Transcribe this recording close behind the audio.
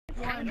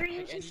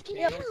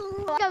Yeah,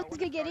 I was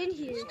gonna get in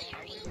here.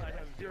 I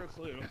have zero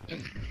clue.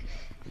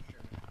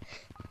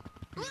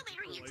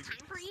 Blueberry, it's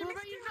time for you to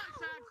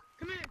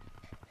Come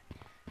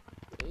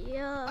here.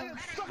 Yeah.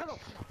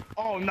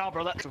 Oh no,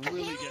 bro, that's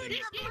really getting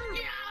it.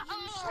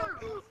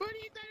 What are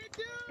you gonna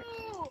do?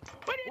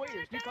 Wait,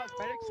 there's new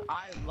cosmetics?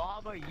 I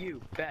lava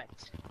you,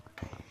 bet.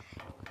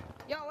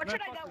 Yo, what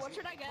should I get? What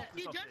should I get?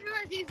 You just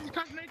realized these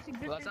cosmetics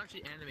exist. Well, that's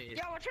actually animated.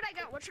 Yo, what should I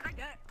get? What should I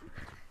get?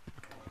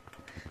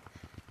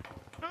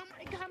 Oh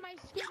my god, my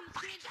skin is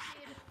twisted.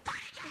 Why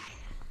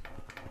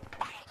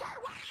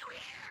are you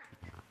here?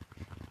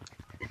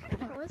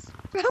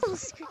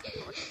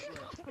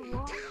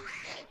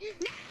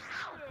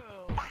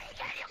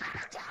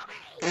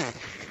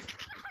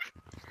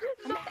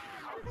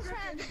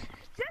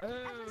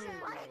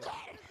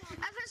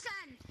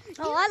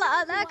 Bro,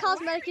 oh, that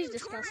cosmetic is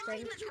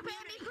disgusting.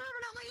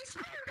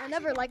 I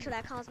never liked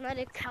that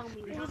cosmetic.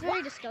 It was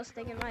very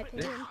disgusting in my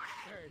opinion.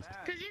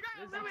 Cause you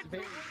got a limit.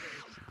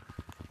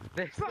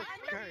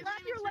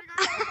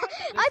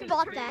 I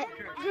bought that.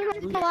 I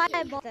don't know why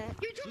I bought that.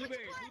 You told me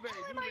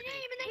to my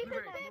name and they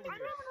put my name. I don't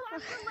know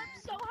laugh your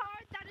lips so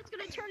hard that it's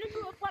gonna turn into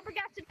a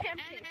flabbergasted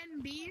pancake.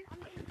 NNB?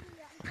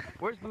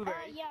 Where's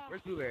Blueberry? Yeah.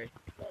 Where's Blueberry?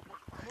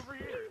 Over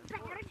here.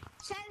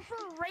 Stands for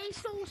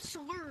racial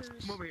slurs.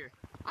 Come over here.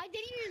 I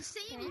didn't even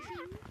say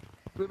anything.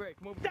 Blueberry,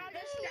 come over here.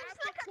 This looks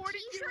like a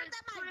t-shirt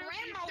that my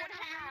grandma would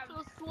have.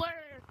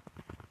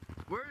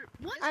 Where?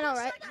 I know,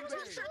 right? Like a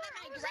t-shirt that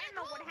my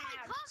grandma would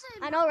have.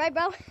 I know, right,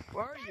 bro?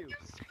 Where are you?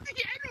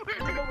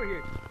 Come over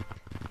here.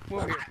 Come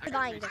over here. I'm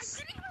buying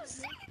this.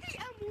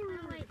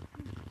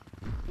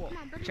 Whoa.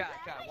 Chat,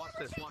 watch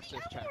this,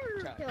 chat.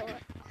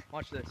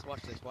 Watch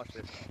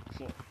this.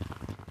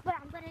 But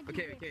I'm gonna do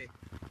Okay.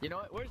 You know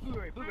what? Where's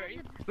Blueberry?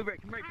 Blueberry,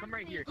 come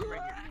right here.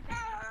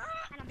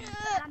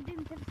 I'm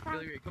doing this stuff.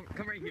 Blueberry,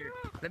 come right here.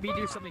 Let me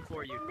do something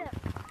for you.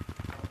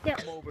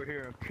 Come over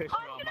here and kiss me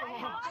on my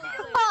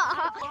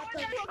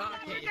Okay,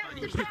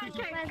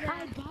 buddy.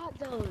 I bought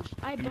those.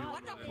 I bought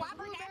What the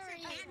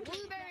flabbergasted pancake?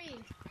 Blueberry.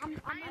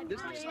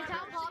 This looks Can you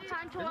tell Pop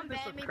time to Doesn't this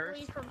unban look me, cursed?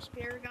 please, from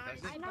Spirit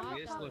Guys?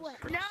 This looks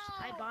No,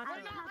 I bought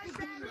them.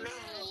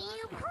 May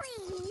you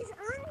please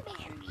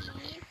unban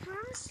me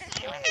from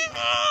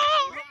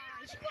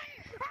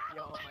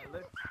Yo, my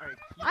lips are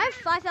I have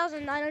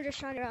 5,900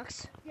 shiny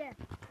rocks. Yeah.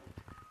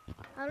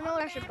 I don't know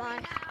what I should buy.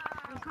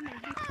 I'm coming.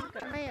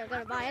 I ain't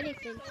gonna buy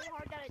anything. So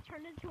hard that it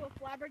turned into a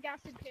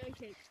flabbergasted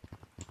pancake.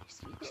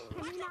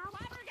 Can you now?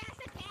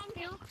 Flabbergasted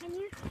pancake.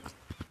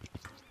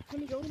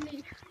 Can you go to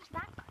me?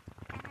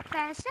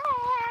 Fast.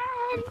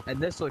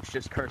 And this looks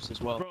just cursed as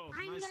well. Bro,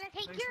 I'm nice. gonna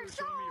take Thanks your for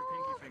showing me your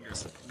pinky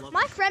finger. Love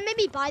My it. friend made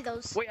me buy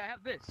those. Wait, I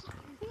have this.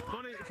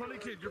 Funny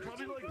kid, you're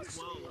probably like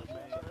 12, man.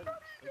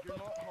 Like, you're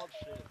not hot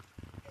shit.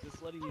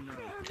 Just letting you know.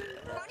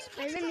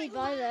 They made me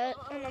buy that,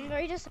 and I'm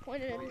very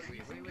disappointed. Wait.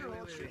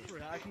 Shit for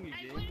hacking a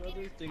game,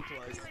 brother. Think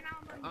twice.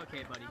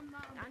 Okay, buddy.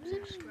 I'm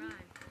subscribed.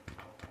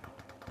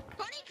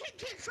 Funny kid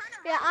trying to.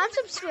 Yeah, I'm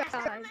subscribed.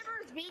 Remember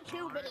his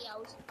V2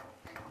 videos.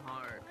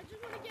 Hard. I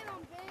just want to get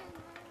on ban,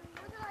 man.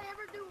 What did I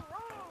ever do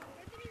wrong?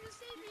 I didn't even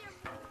say the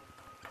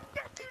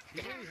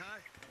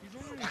He's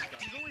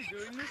only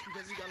doing this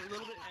because he got a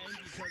little bit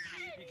angry because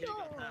the APK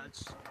got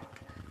patched.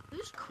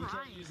 Who's He can't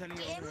crying? use any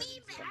Give other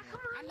me back, anymore. come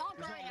on. I'm not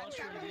There's going not much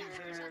for you to use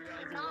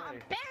either Not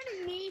way.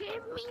 banning me.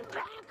 Give me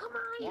back, come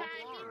on. Well,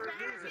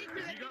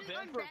 if you got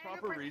banned for a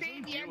proper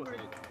reason, deal with it.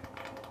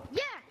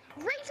 Yeah,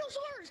 racial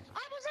slurs.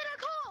 I was in a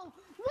call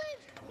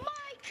with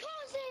my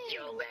cousin.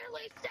 You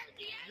literally said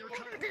the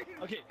N-word.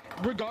 Okay,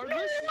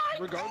 regardless,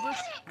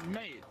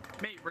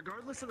 mate,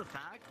 regardless of the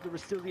fact, there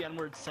was still the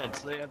N-word said,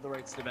 so they have the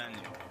rights to ban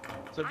you.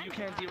 So if you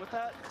can't deal with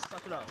that,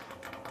 suck it up.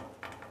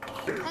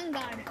 I'm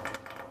done.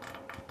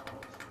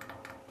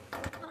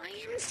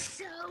 I am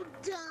so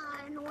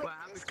done with What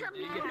happened this to you?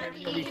 Did you get community.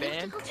 everybody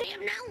banned?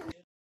 Damn, no.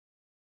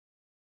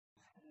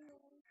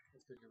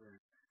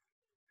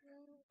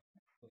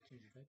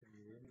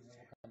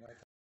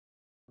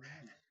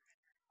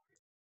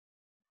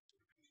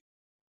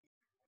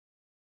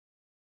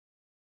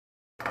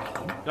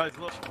 Guys,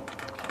 look.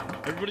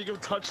 Everybody go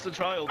touch the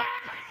child. Sorry,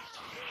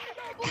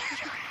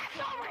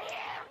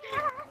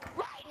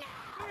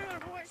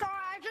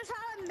 I just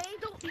had a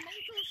mental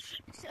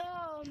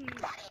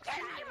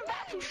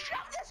shut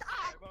this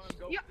up.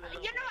 You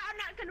know I'm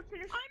not gonna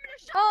finish. I'm gonna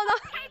shut Oh no!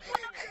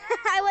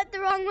 I went the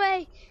wrong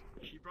way.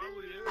 He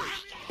probably is.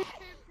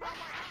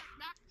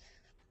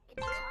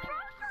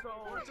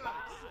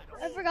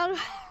 I forgot.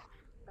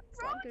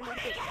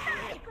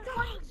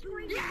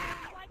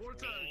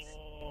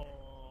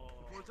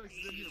 Vortex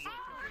is in here,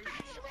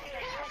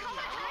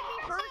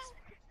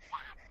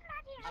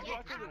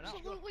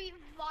 Absolutely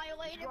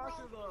violated, bro.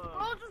 bro.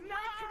 Bro, just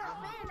not to the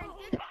man and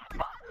get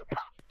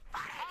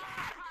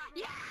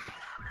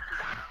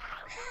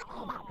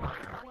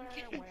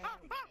Why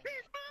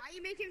are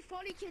you making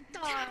funny kid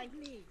die?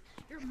 Me.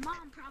 Your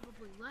mom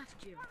probably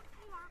left you.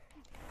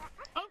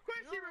 Of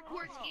course he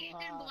records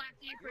Ethan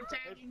Blackie for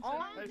tagging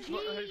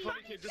Hey,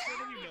 funny kid, just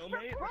letting you know,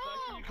 mate, the fact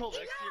that you called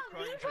XD a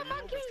crying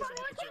Monkey,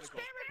 child is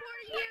spam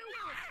reporting you!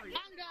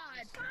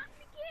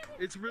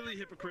 It's really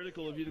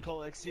hypocritical of you to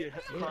call XC a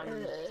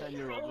common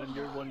 10-year-old when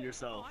you're one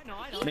yourself. I know.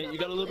 Mate, you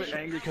got a little bit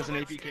angry because an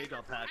APK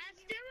got patched. I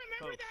still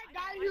remember that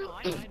guy who.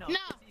 I know. No,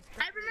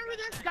 I remember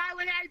this guy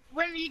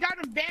when he got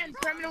him banned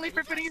permanently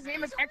for putting his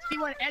name as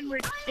XT1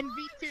 N-word in V2.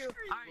 Alright, And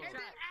then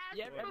chat.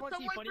 Yeah, asked everyone see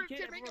someone Funny to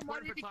Kid? make a Everyone's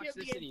voting for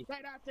modification toxicity.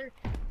 right after.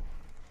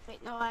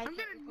 Wait, no, I. I'm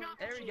gonna knock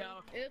There we you.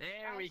 go.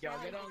 There we go.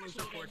 Get on the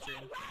support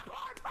team.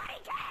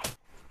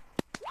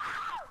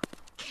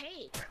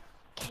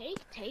 Cake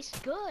tastes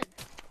good.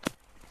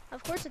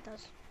 Of course it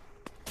does.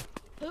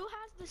 Who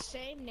has the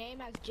same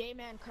name as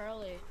J-Man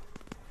Curly?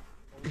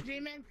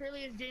 J-Man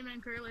Curly is J-Man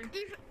Curly.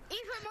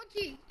 Ethan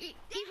Monkey,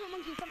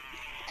 come.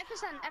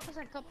 FSN,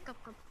 come.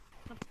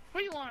 What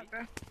do you want,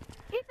 bro?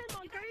 Ethan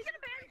Monkey, are you gonna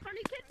ban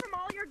Funny Kid from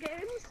all your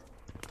games?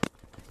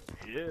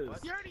 He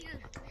is. He already is.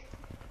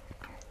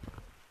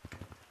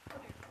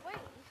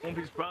 Won't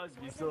be surprised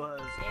if he still has.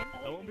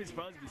 I won't be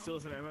surprised if he still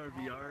has an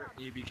MRVR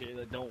ABK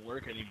that don't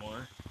work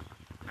anymore.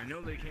 I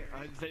know they can't.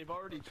 They've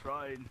already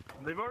tried.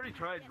 They've already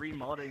tried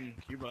remodding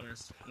cube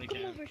runners. They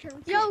can't.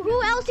 Yo,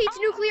 who else eats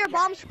nuclear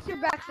bombs for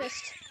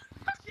breakfast?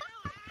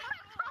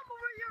 Come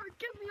over here and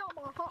give me all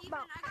my hot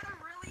mouth. I got a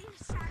really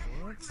sad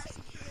message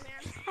for you,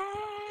 man.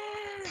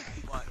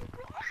 What?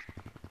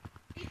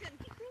 Ethan,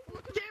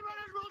 look at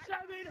J-Runners Rule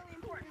 7. really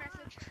important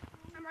message.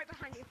 I'm right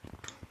behind you.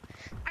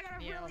 I got a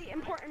really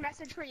important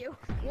message for you.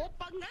 Whoop,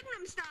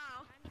 Gangnam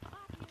style.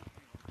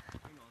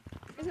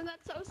 Isn't that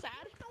so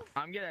sad?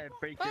 I'm gonna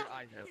break your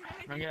eyes out.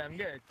 I'm gonna.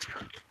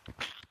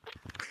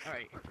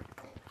 Alright.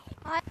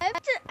 I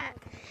have to.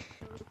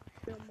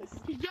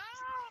 Yeah!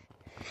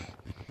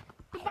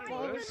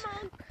 Balls.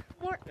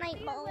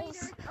 Fortnite balls.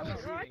 I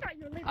thought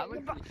you were leaving. I look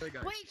for the other guy.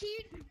 Wait, can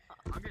you?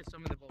 I'm gonna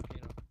summon the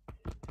volcano.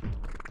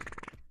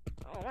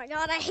 Oh my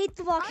god, I hate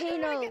the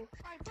volcano. What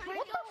the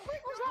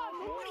frick was that?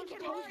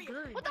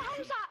 What the hell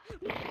was that?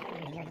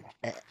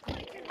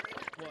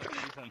 What,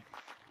 Ethan?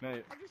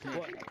 Mate.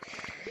 What?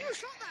 You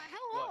shut the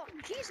hell up!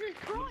 Jesus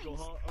I'm Christ! gonna go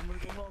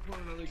hop on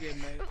another game,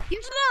 mate. You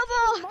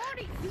Lava!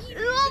 Marty,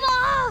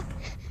 Lava!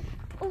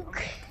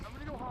 Okay. I'm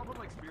gonna go hop on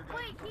like spear guns.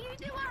 Wait, can you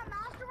do a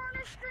Master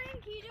Runner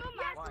stream? Can you do a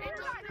Master Runner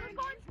stream? Let's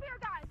go on Spear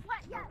Guys.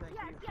 Yes. Let's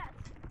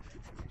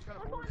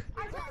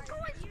go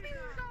on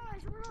Spear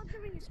Guys. We're not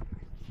doing it.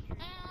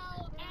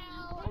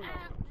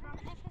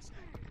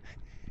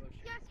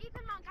 Yes,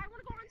 Ethan Monk, I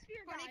want to go on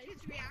Spear Guys. Funny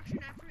Kid's reaction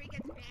after he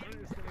gets banned. I'm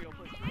just gonna go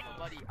play Oh,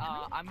 buddy,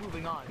 I'm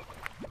moving on.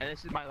 And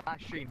this is my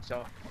last stream,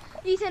 so.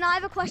 Ethan, I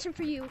have a question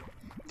for you.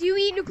 Do you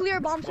eat nuclear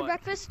bombs for What?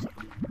 breakfast?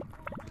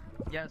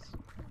 Yes.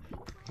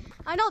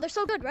 I know, they're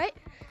so good, right?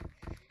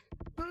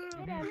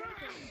 Yeah.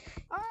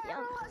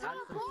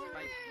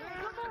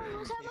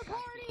 Let's have a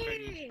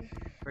party.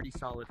 Pretty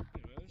solid.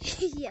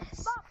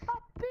 Yes. I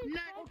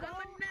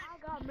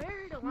got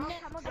married a long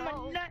time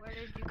ago. Where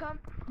did you come?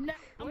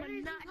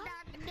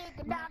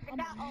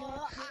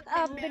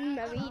 I've been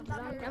married a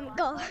long time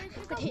ago.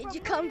 Where did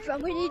you come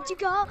from? Where did you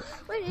go?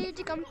 Where did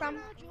you come from?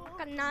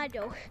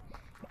 Canado.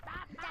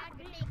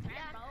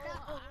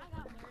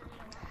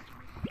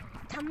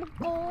 Time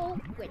ago.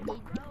 Where did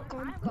you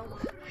come from?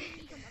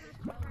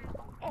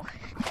 Oh,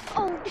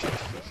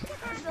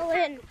 still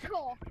in.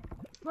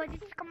 Where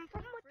did you come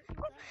from?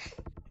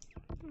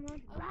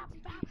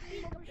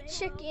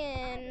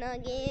 Chicken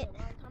nugget.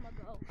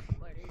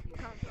 Where did you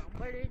come from?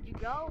 Where did you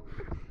go?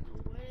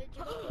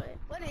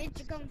 Where did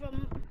you come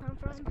from? I'm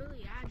from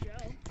Billy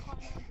Joe.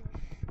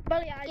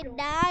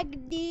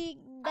 Dag dig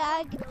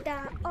dag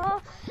da.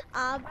 Oh,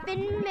 I've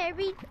been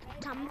married.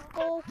 Time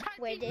ago.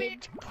 Where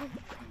did you come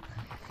from?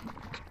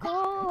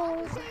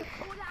 Go.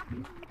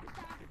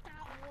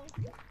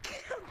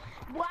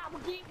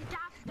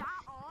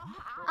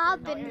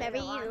 I've been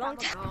married a long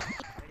time.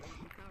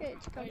 Where did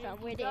you come from?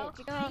 Where did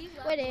you go?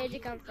 Where did you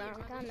come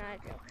from? Canada.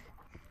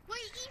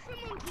 Wait, Ethan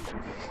Monkey.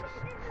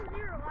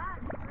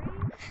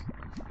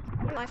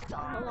 I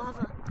fell in the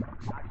lava.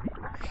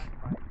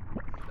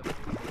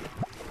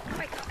 Oh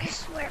my god, I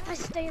swear if I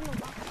stay in the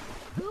lava.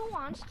 Who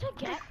wants to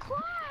get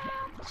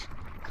clapped?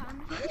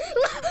 Come.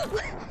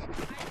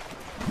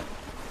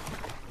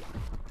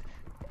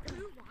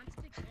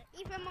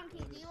 Ethan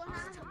Monkey, do you wanna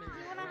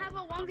have a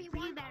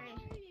 1v1 berry?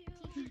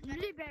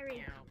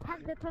 Blueberry.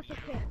 Have the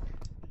perfect fit.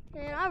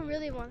 Man, I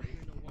really want. Man,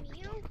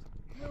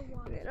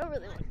 I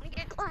really want to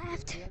get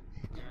clapped.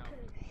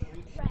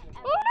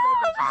 Oh no!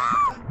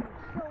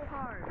 So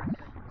hard.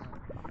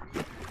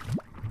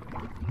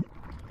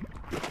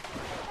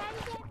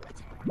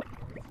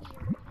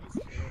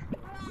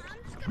 I'm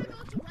just gonna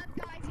go to Web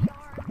Guy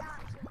VR.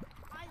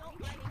 I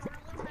don't like it.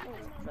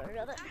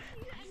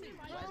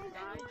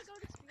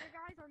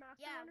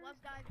 Yeah, Web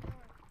Guy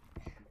VR.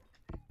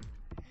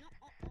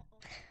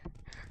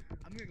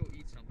 I'm gonna go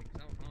eat something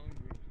because I'm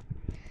hungry.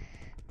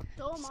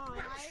 So am I.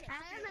 I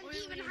haven't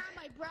even had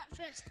my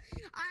breakfast.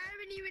 I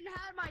haven't even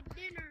had my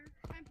dinner.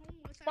 I'm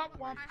homeless. I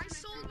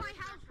sold my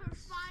house for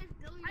 5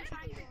 billion. I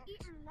haven't even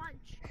eaten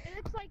lunch. And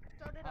it's like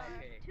started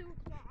at 2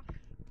 o'clock.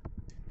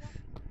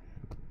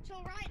 So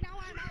right now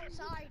I'm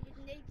outside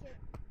naked.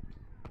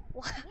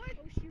 What? Oh,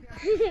 shoot.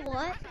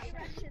 What?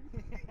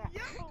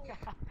 Yo!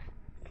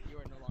 You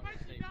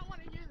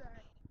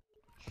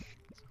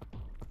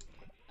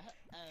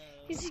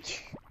He's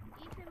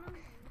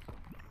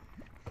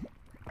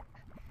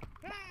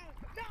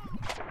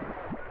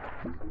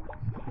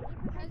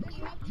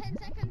You have 10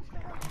 seconds to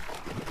run.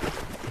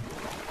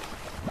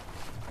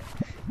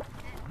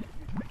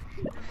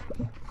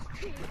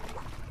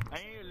 I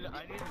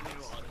need a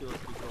new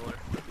Oculus controller.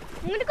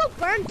 I'm gonna go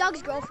burn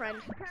Doug's girlfriend.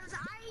 Because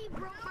I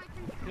broke my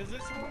controller. Cause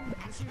this one's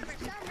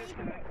disconnected.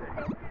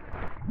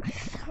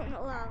 I don't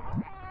know how.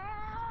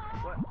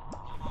 What?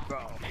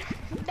 Bro.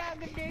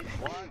 Doug and Dick.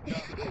 What the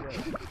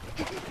shit?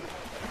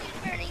 It's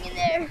burning in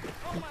there.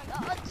 Oh my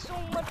god, so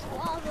much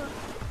lava.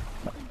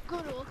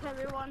 Good luck,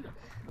 everyone.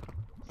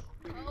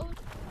 Oh.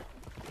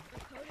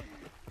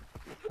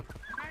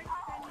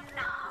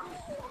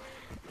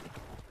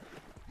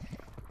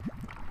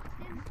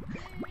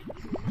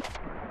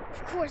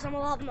 Of course, I'm a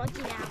lava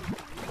monkey now.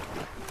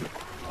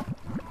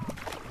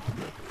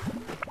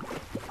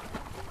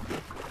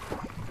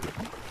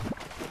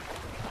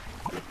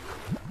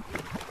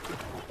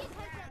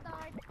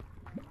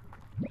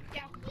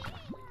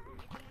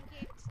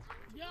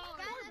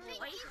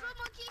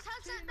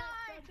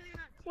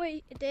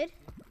 Wait, it did?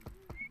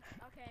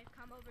 Okay,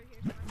 come over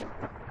here.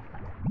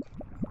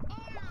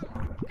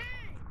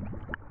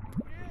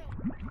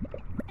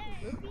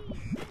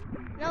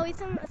 No,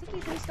 Ethan, I think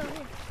Ethan's still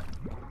here.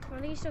 I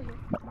think he's still here.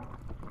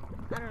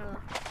 I don't know.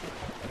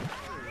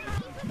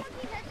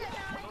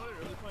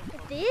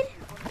 It did?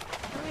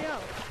 How do we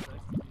know?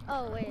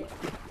 Oh, wait.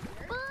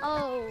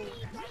 Oh.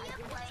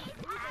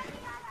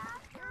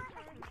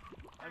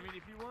 I mean,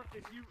 if you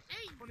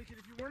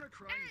weren't a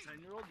crying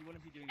 10-year-old, you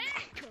wouldn't be doing this.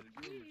 If you were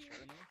mature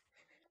enough.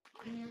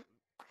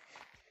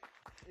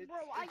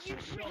 Bro, are you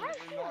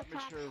You're not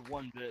mature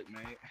one bit,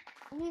 mate.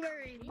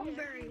 Blueberry,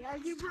 are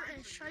you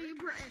British?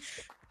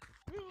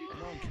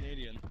 No, I'm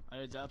Canadian. I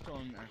adapt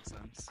on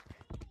accents.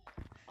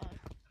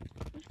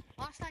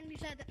 Last time you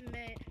said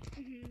mate.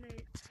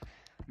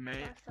 Mate.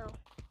 Yeah, so.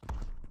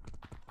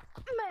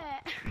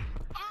 Mate.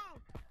 Oh!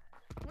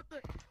 What the?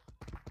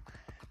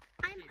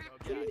 I'm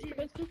actually.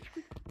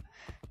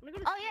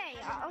 Oh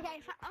yeah. Okay.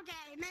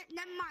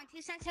 Never mind.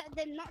 He said it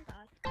did not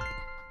die.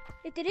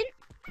 It didn't?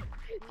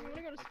 You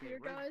wanna go to Spear,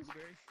 guys?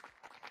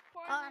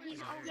 He's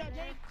Yeah,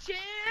 Jake, chill,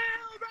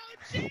 bro,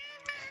 chill!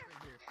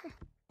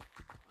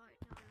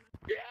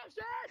 Yes,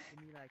 yes! Give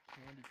me that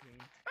candy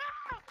cane.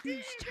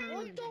 Whose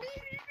turn?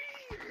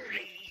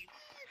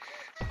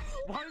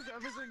 Why is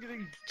everyone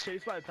getting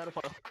chased by a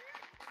pedophile?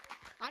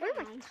 I don't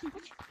know.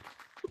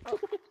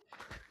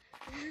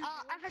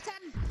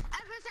 FSN,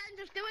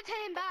 just do it to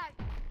him back.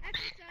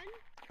 FSN?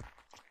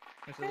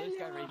 So this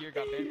guy right here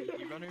got banned from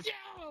Speedrunners?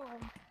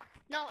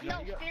 No,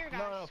 Spear guys.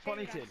 No,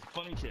 funny kid.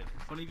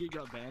 Funny kid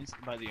got banned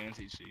by the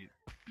anti-cheat.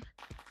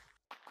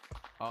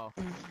 Oh.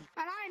 And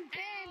I'm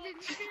banned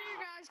in Spear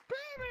guys,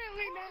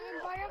 permanently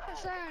banned by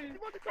FSN.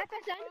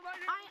 FSN,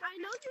 I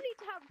know you need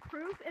to have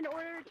proof in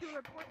order to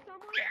report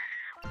someone.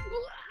 But I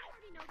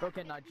already know Bro that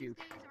cannot these juke.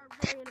 days are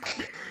really important.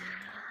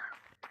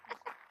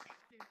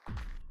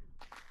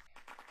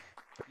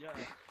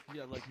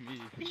 Yeah, like me.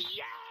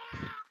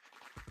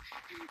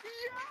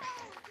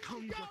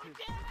 Come get it.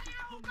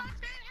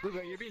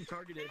 Blueberry, you're being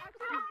targeted.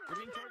 You're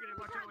being targeted.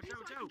 Watch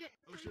out.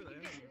 Oh shit, I am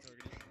being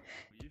targeted.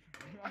 Leave.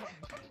 I'm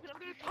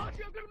gonna touch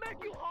you, I'm gonna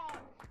make you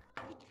hot!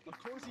 Of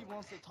course he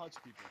wants to touch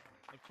people.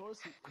 Of course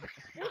he wants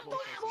to touch people.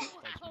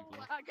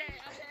 Okay,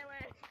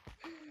 wait.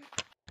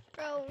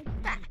 Bro.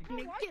 Get out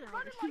of here.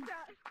 Like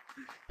that?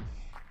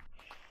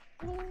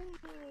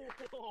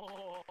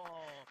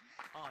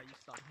 Oh, you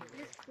suck.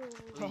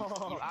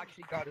 Oh. You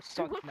actually gotta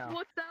suck now.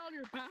 What's that on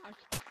your back?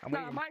 I'm Nah,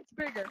 waiting. mine's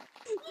bigger.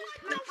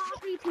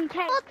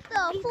 What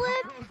the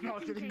flip? I'm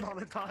not getting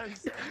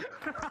monetized.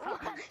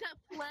 What the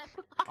flip?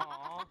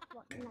 Aw.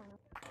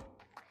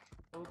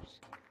 Oops.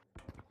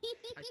 I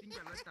think I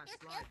let that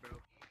slide, bro.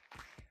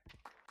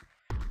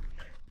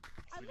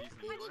 I need to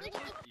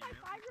get my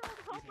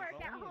 5-year-old homework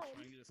at home.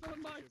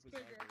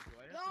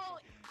 Yo,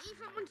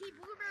 Ethan Monkey,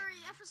 Blueberry,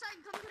 FSN,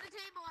 come to the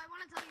table. I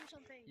want to tell you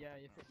something. Yeah,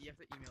 you have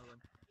to email them.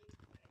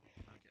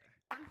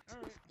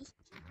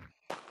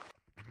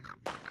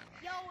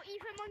 Yo,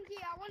 Ethan Monkey,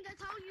 I want to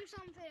tell you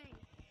something.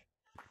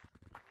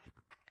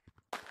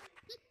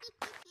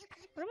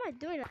 What am I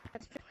doing?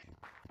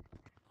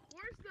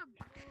 Where's the...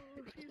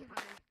 Oh, she's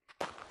hiding.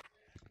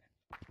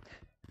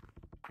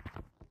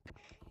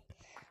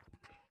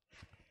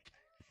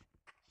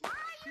 Why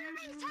are you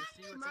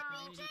pretending to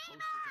be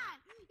J-Man?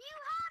 You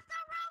have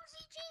the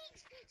rosy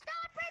cheeks.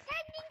 Stop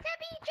pretending to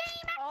be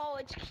J-Man. Oh,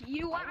 it's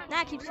you.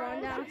 That keeps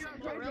falling down.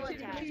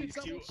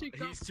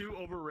 He's too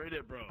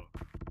overrated, bro.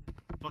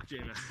 Fuck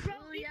Jamin. Bro,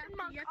 yeah, Ethan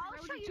Monk, you have to I'll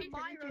show you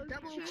my rosy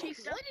double cheeks.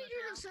 cheeks. What did you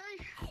just say?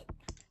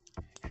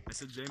 I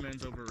said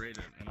J-Man's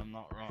overrated, and I'm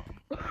not wrong.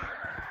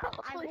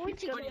 I'm going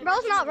to get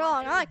Bro's not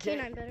wrong. I like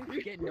canine better.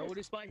 You get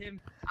noticed by him.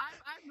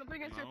 I'm the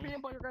biggest No.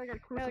 peanut butter guy.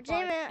 No,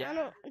 J-Man, I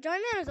don't.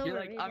 J-Man is You're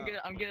like,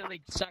 overrated. I'm gonna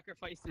like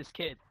sacrifice this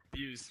kid.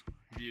 Views.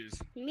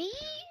 Me?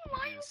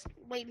 Why? Views.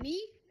 Wait, me?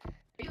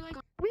 We all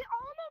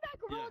know that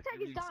Gorilla Yeah, Tag is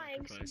you're being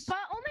dying, sacrificed. but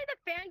only the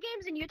fan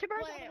games and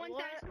YouTubers are Wait, the ones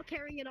what? that are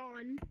carrying it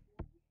on.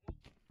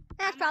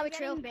 That's Am I probably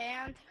getting true.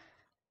 Banned?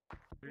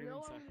 You're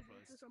getting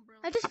sacrificed.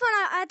 At this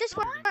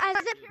point, I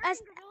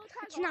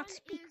cannot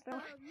speak, bro.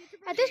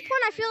 At this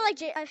point, I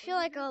feel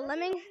like a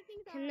lemming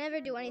can never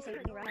do anything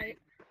right.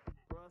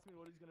 Bro, ask me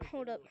what he's gonna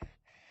Hold do. up,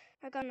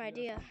 I got an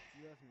idea.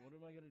 You asked me, what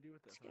am I gonna do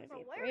with this? It's gonna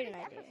be a great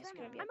idea. It's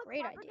gonna be a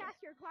great idea.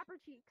 Clapper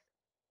cheeks.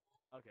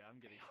 Okay, I'm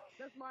getting.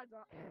 That's my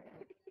job.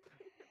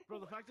 Bro,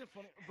 the fact that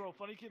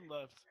funny kid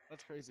left.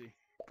 That's crazy.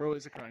 Bro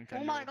is a crying 10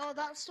 Oh my god,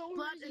 that's so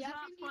But crazy. it's I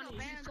not think you funny. got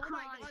He's banned. Oh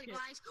my god, crying.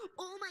 guys.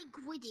 Oh my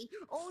goody.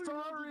 Oh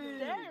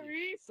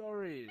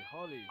Sorry,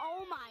 Holly.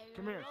 Oh my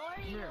Come here.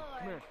 Come here.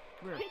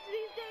 Kids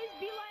these days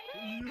be like,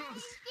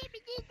 Yes.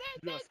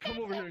 Yes, come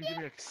over here and give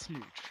me a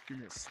smooch. Give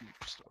me a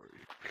smooch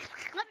story.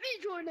 let me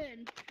join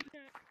in.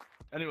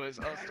 Anyways,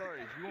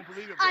 sorry. You won't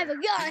believe it. I have a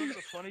bro. gun. He was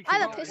a funny I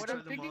have a kid. pistol.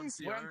 What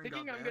I'm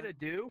thinking I'm gonna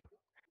do.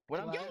 What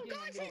I'm Yo, thinking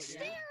guys, I'm it's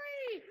gonna do.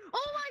 Stary!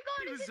 Oh my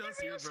god, He is was it the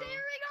just real here, bro.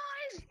 Stary,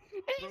 guys? Bro,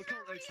 It's can't the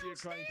like see real a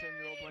crying Stary!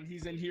 10-year-old when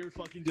he's in here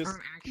fucking just.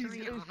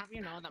 Actually, I'll have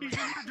you know that He's in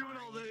here doing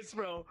all this,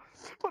 bro.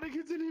 Funny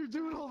kid's in here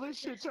doing all this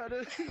shit, trying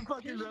to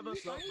fucking rev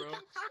us up, bro.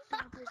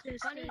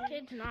 Funny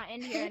kid's not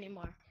in here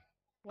anymore.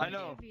 I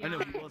know. He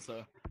was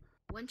though.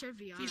 Winter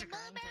VR. He's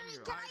Blueberry,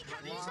 can I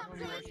tell you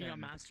something? Working on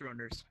master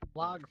runners.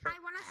 Log. I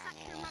want to suck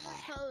your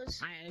mother's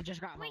toes. I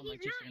just got home like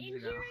 2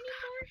 seconds ago.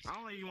 I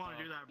don't think you want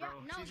to do that, bro.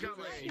 Yeah, no, She's got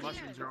he's like right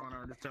mushrooms here. growing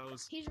on her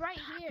toes. He's right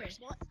here.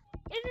 What?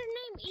 Is his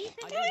name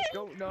Ethan? I just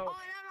don't know. Oh,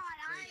 never mind.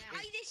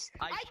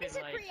 I I can,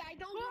 disagree. like- I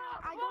don't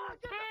know. I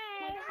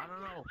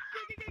don't know.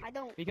 I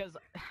don't. Because,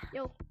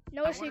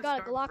 Notice wanna you got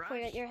a start Glock fresh.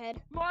 point at your head.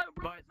 but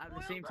at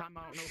the same time,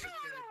 I don't know if it's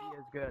gonna be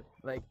as good.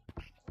 Like,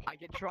 I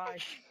could try.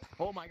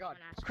 Oh my god,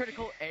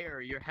 critical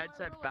error. Your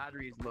headset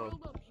battery is low.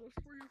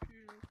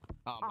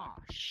 Oh,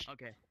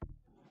 okay.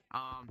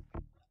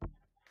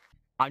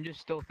 I'm just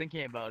still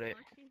thinking about it.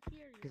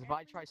 Because if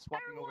I try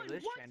swapping over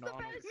this channel, I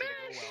don't know if it's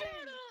gonna go well.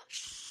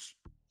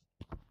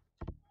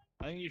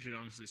 I think you should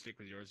honestly stick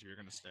with yours if you're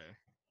gonna stay.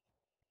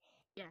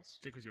 Yes.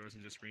 Stick with yours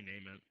and just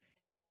rename it.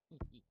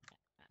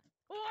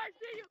 Oh, I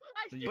see you.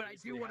 I see But I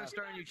do want to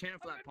start a new channel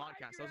for that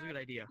podcast. That was a good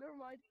idea. Never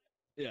mind.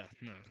 Yeah,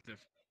 no,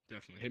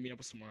 definitely. Hit me up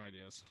with some more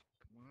ideas.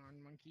 Come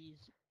on,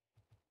 monkeys.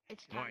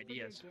 It's More time for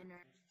your ideas.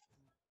 dinner.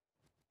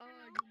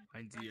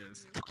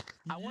 Ideas.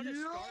 I want to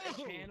start a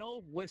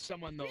channel with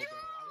someone though, bro. I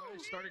want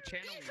to start a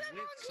channel with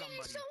somebody.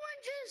 Someone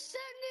just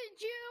sent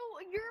you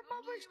your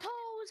mother's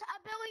toes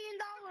 $1 billion.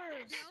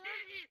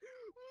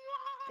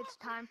 It's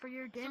time for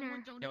your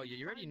dinner. Yo,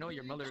 you already know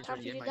your mother is Time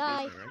already for in you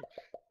my to basement,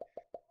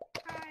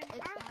 right? It's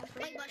time for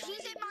Wait, but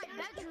she's in my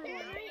bedroom.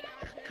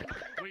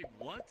 Wait,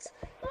 what?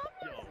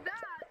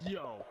 That.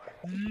 Yo,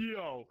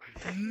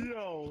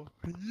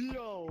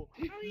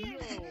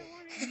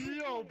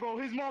 bro,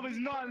 his mom is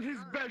not in his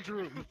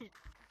bedroom.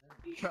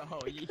 Bro,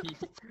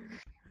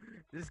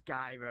 this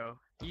guy, bro,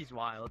 he's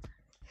wild.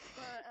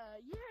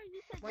 Yeah,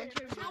 you said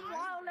Winter that. I'm VR.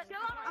 wild.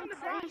 I'm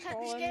cracked at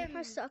this game.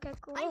 I suck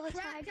at Glow I'm tag.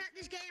 cracked at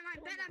this game. I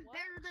bet I'm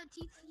better than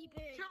TT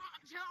Big.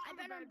 I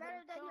bet I'm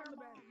better than your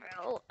mom.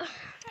 Bro.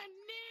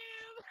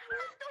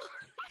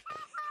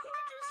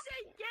 Just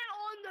say get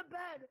on the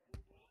bed.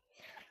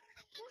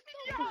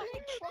 Yo,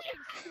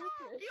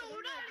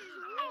 that is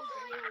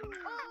wild.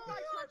 Oh,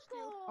 I touched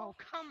you. Oh,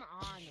 come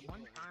on.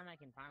 One time I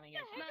can finally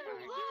get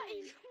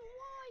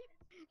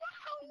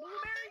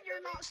Blueberry,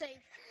 you're not safe.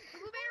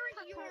 Blueberry,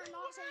 you are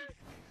not safe.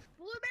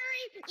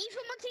 Blueberry,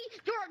 enthanmonke,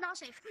 you are not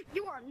safe.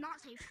 You are not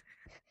safe.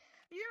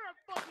 You're a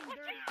fucking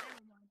dirty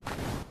animal.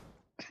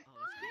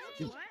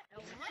 What?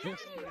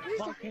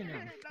 volcano.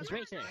 It's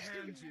racist.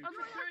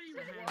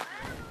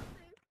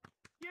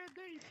 You're a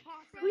dirty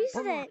possum. Who is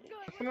that?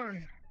 Come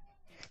on.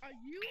 Are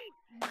you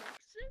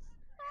Nexus?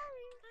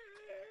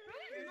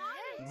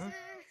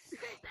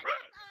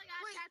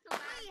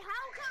 Wait,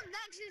 how come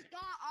Nexus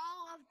got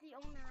all of the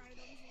owner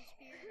items in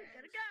Spirit?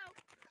 Gotta go.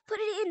 Put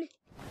it in.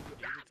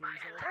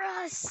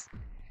 Us.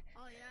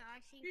 Oh yeah, I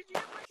see. Did you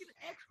have like an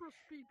extra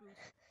speakers?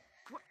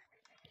 What?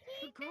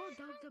 The girl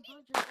dumped a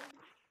bunch of them.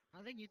 I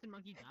think Ethan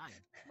Monkey died.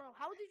 Bro,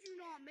 how did you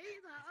not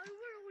make that? I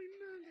really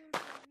meant it.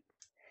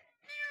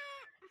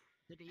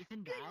 Did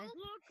Ethan die?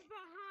 Look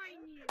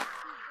behind you.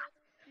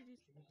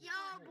 Yo,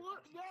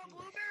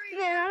 Blueberry.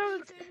 Man, I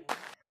don't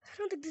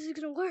think this is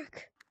gonna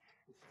work.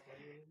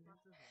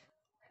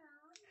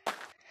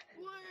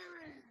 Where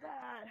is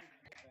that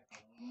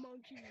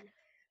monkey?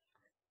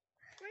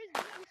 Where's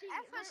BMT?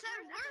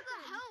 FSM, where the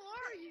hell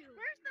are you?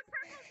 Where's the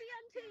purple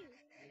BMT?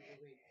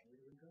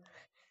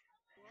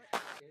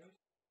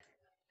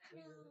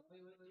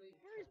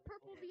 Where is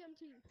purple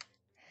BMT?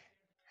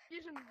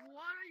 Jason,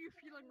 what are you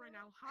feeling right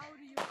now? How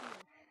do you feel?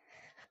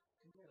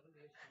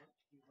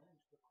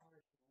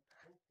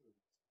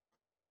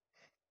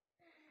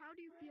 How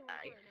do you feel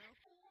right now?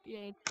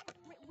 Yeah.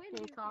 When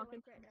do you feel like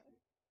right now?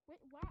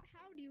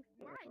 How do you?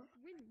 Why?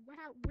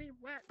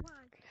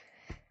 Why?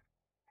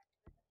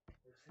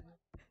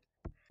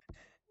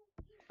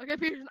 Okay,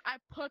 Peterson, I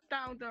put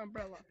down the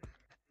umbrella.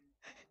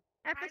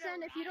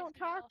 FSN, if you don't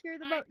talk, you're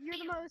the most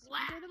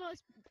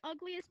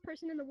ugliest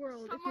person in the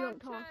world if you don't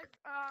talk.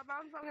 I'm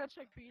gonna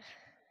check beach.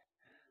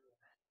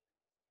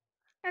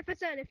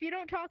 FSN, if you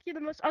don't talk, you're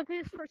the most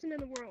ugliest person in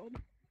the world.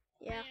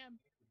 Yeah.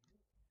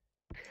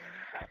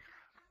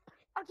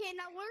 Okay,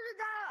 now where did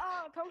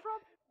that come from?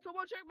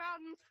 Someone check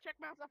mountains. Check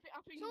mountains. I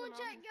think Someone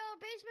check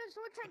basement.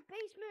 Someone check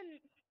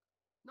basement.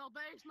 No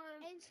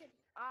basement. Instant.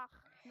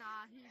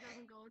 Nah, he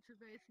doesn't go into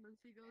basements.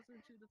 He goes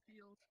into the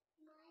field.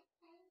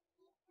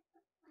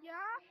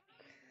 Yeah.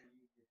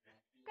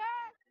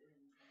 Good.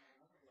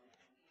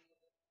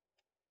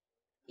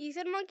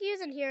 Enthanmonke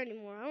isn't here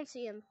anymore. I don't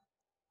see him.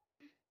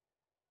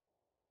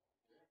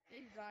 Yeah,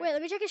 he died. Wait,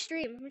 let me check his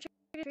stream. Let me check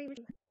his stream.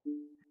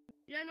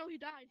 Yeah, no, he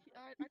died.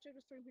 I checked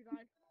his stream. He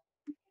died.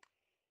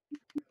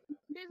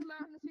 He's the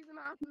mountains. He's the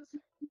mountains.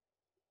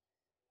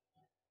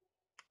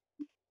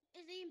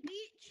 Is he in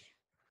beach?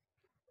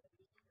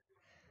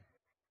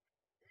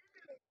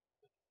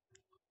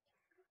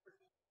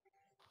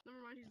 Never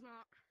mind, he's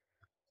not.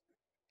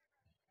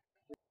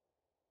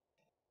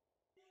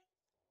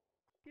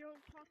 You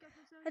don't talk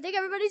FSN? I think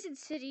everybody's in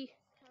city.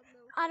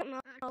 I don't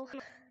know. Actually,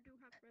 you do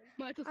have friends.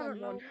 Might just I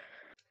don't know.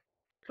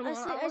 Come on,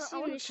 I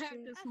see him in I wanna his attack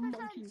stream. this FSN,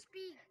 monkey.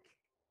 speak.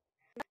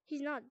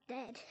 He's not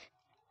dead.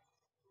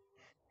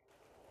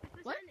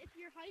 FSN, What? if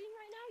you're hiding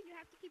right now, you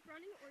have to keep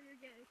running or you're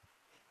gay.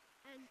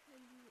 And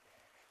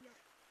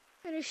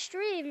In his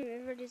stream,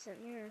 everybody's in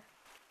here.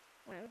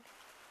 Wow.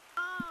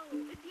 oh,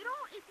 if you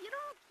don't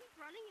keep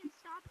running and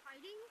stop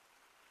hiding,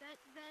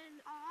 then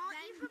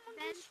that will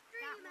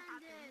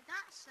happen.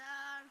 That's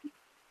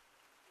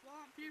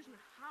Excuse me,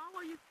 how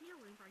are you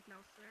feeling right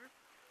now, sir?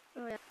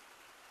 Oh yeah.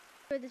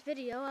 For this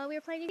video, we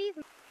were playing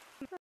Ethan.